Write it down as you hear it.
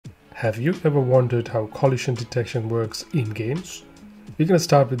Have you ever wondered how collision detection works in games? We're going to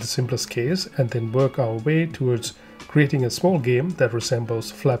start with the simplest case and then work our way towards creating a small game that resembles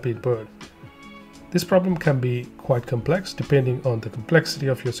Flappy Bird. This problem can be quite complex depending on the complexity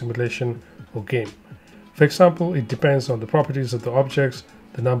of your simulation or game. For example, it depends on the properties of the objects,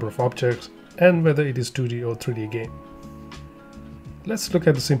 the number of objects, and whether it is 2D or 3D game. Let's look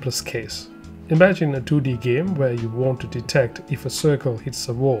at the simplest case. Imagine a 2D game where you want to detect if a circle hits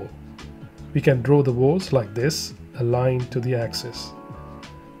a wall. We can draw the walls like this, aligned to the axis.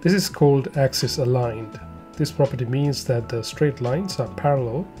 This is called axis aligned. This property means that the straight lines are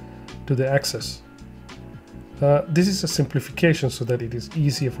parallel to the axis. This is a simplification so that it is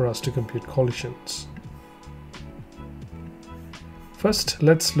easier for us to compute collisions. First,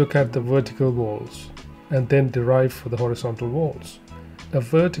 let's look at the vertical walls and then derive for the horizontal walls. A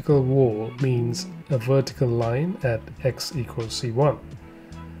vertical wall means a vertical line at x equals c1.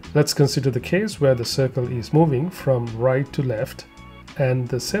 Let's consider the case where the circle is moving from right to left and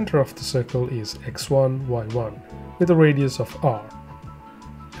the center of the circle is x1, y1 with a radius of r.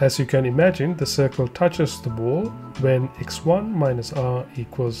 As you can imagine, the circle touches the wall when x1 minus r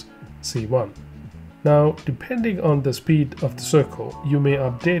equals c1. Now, depending on the speed of the circle, you may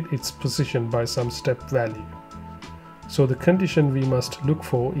update its position by some step value. So the condition we must look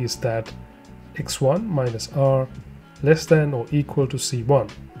for is that x1 minus r less than or equal to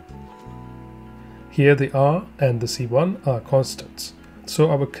c1. Here the r and the c1 are constants.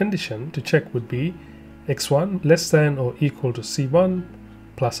 So our condition to check would be x1 less than or equal to c1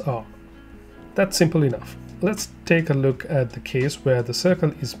 plus r. That's simple enough. Let's take a look at the case where the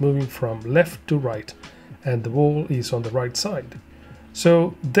circle is moving from left to right and the wall is on the right side.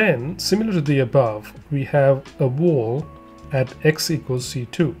 So then, similar to the above, we have a wall at x equals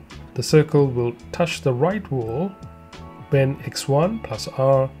c2. The circle will touch the right wall when x1 plus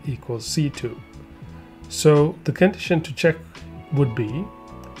r equals c2. So the condition to check would be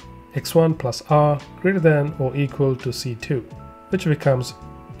x1 plus r greater than or equal to c2, which becomes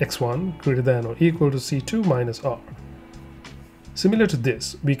x1 greater than or equal to c2 minus r. Similar to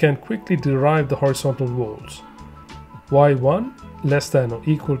this, we can quickly derive the horizontal walls. y1 less than or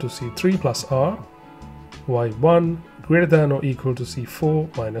equal to c3 plus r, y1 greater than or equal to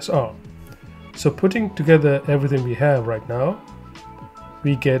c4 minus r. So putting together everything we have right now,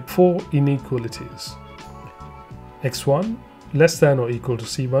 we get four inequalities. x1 less than or equal to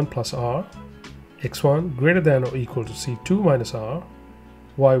c1 plus r, x1 greater than or equal to c2 minus r,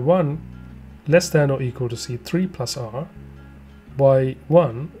 y1 less than or equal to c3 plus r,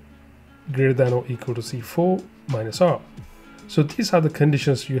 y1 greater than or equal to c4 minus r. So these are the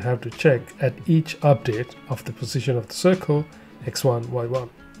conditions you have to check at each update of the position of the circle x1, y1.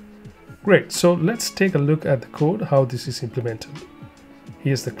 Great, so let's take a look at the code, how this is implemented.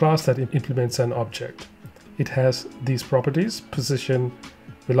 Here's the class that implements an object. It has these properties: position,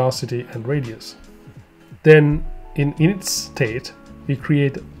 velocity, and radius. Then in init state, we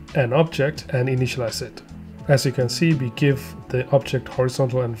create an object and initialize it. As you can see, we give the object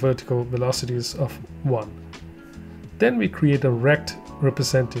horizontal and vertical velocities of 1. Then we create a rect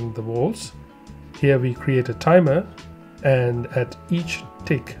representing the walls. Here we create a timer, and at each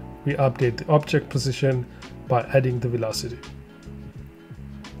tick we update the object position by adding the velocity.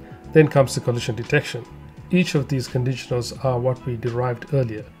 Then comes the collision detection. Each of these conditionals are what we derived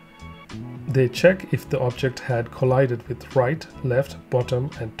earlier. They check if the object had collided with right, left, bottom,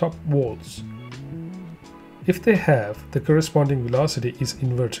 and top walls. If they have, the corresponding velocity is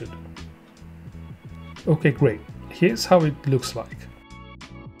inverted. Okay, great. Here's how it looks like.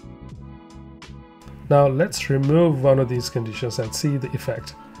 Now let's remove one of these conditions and see the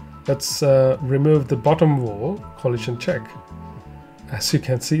effect. Let's remove the bottom wall, collision check. As you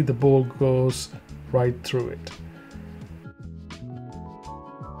can see, the ball goes right through it.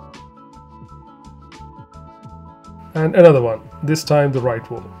 And another one, this time the right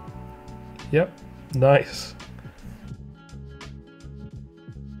wall. Yep, nice.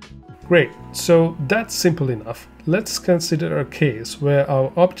 Great, so that's simple enough. Let's consider a case where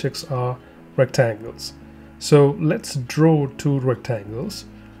our objects are rectangles. So let's draw two rectangles.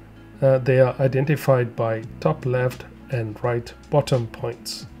 They are identified by top left and right bottom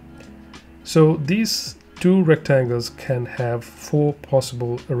points. So these two rectangles can have four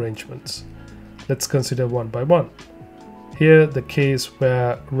possible arrangements. Let's consider one by one. Here the case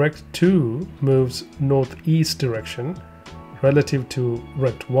where rect 2 moves northeast direction relative to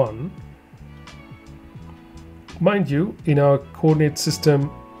rect 1. Mind you, in our coordinate system,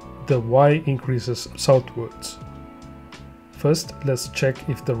 the y increases southwards. First, let's check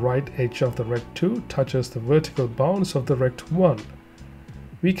if the right edge of the rect 2 touches the vertical bounds of the rect 1.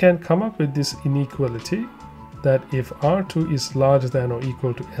 we can come up with this inequality that if R2 is larger than or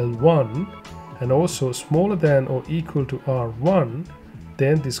equal to L1 and also smaller than or equal to R1,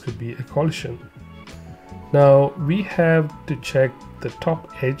 then this could be a collision. Now we have to check the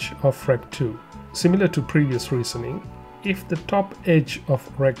top edge of rect2. Similar to previous reasoning, if the top edge of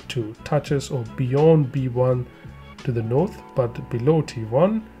rect2 touches or beyond B1 to the north but below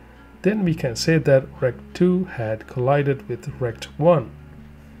T1, then we can say that rect2 had collided with rect1.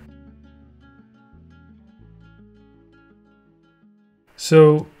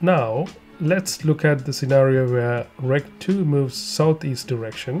 So now let's look at the scenario where rect2 moves southeast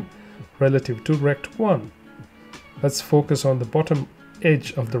direction relative to rect1. Let's focus on the bottom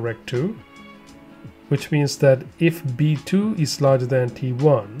edge of the rect2, which means that if B2 is larger than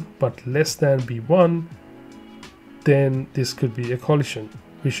T1 but less than B1, then this could be a collision.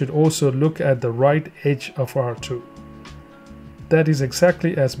 We should also look at the right edge of R2. That is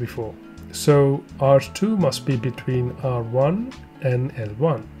exactly as before. So R2 must be between R1 and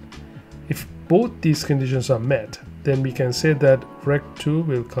L1. If both these conditions are met, then we can say that rect2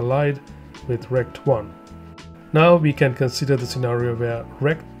 will collide with rect1. Now we can consider the scenario where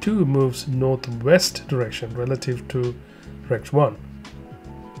rect2 moves northwest direction relative to rect1,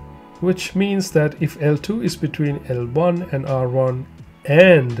 which means that if L2 is between L1 and R1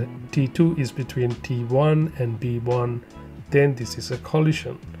 and T2 is between T1 and B1, then this is a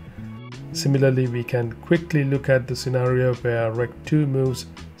collision. Similarly, we can quickly look at the scenario where rect2 moves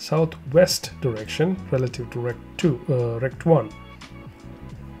southwest direction relative to rect1.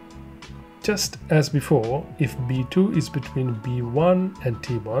 Just as before, if B2 is between B1 and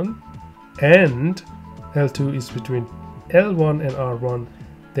T1 and L2 is between L1 and R1,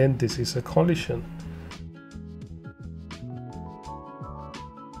 then this is a collision.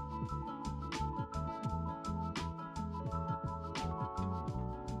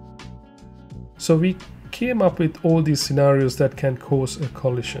 So we came up with all these scenarios that can cause a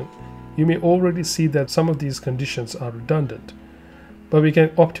collision. You may already see that some of these conditions are redundant, but we can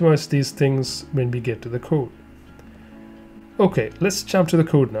optimize these things when we get to the code. Okay, let's jump to the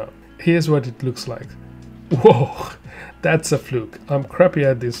code now. Here's what it looks like. Whoa, that's a fluke. I'm crappy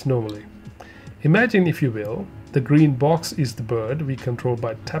at this normally. Imagine, if you will, the green box is the bird we control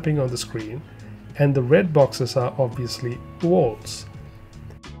by tapping on the screen, and the red boxes are obviously walls.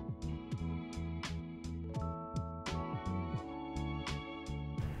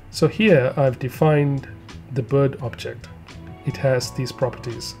 So here I've defined the bird object. It has these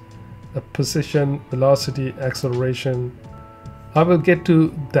properties: a position, velocity, acceleration. I will get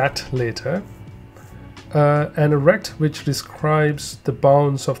to that later. And a rect which describes the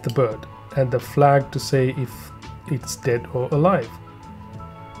bounds of the bird, and the flag to say if it's dead or alive.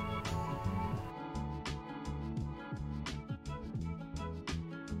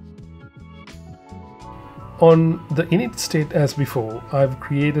 On the init state as before, I've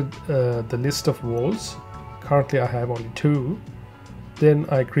created the list of walls. Currently I have only 2. Then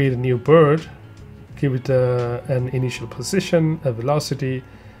I create a new bird, give it an initial position, a velocity,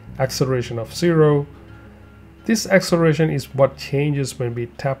 acceleration of 0. This acceleration is what changes when we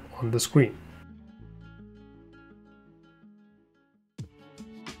tap on the screen.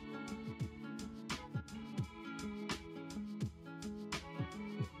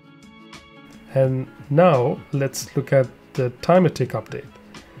 And now let's look at the timer tick update.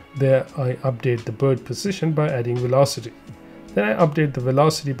 There I update the bird position by adding velocity. Then I update the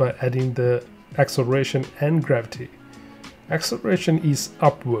velocity by adding the acceleration and gravity. Acceleration is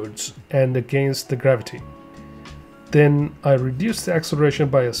upwards and against the gravity. Then I reduce the acceleration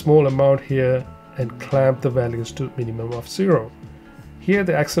by a small amount here and clamp the values to minimum of 0. Here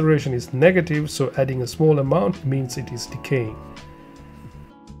the acceleration is negative, so adding a small amount means it is decaying.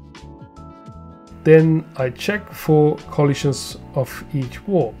 Then I check for collisions of each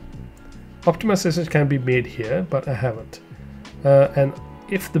wall. Optimizations can be made here, but I haven't. And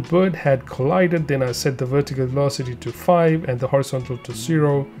if the bird had collided, then I set the vertical velocity to 5 and the horizontal to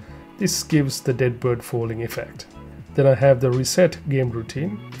 0. This gives the dead bird falling effect. Then I have the reset game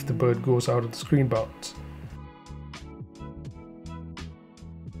routine if the bird goes out of the screen bounds.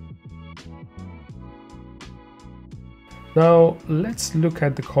 Now let's look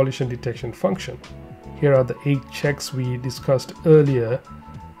at the collision detection function. Here are the 8 checks we discussed earlier,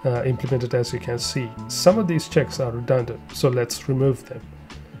 implemented as you can see. Some of these checks are redundant, so let's remove them.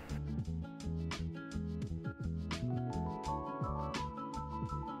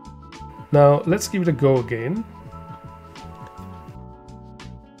 Now let's give it a go again.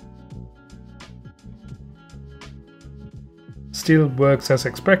 Still works as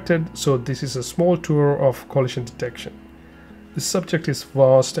expected, so this is a small tour of collision detection. The subject is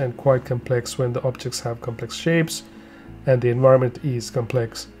vast and quite complex when the objects have complex shapes and the environment is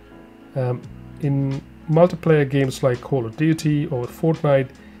complex. In multiplayer games like Call of Duty or Fortnite,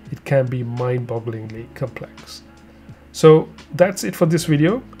 it can be mind-bogglingly complex. So that's it for this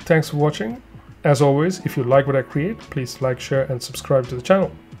video. Thanks for watching. As always, if you like what I create, please like, share and subscribe to the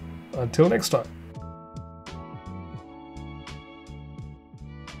channel. Until next time.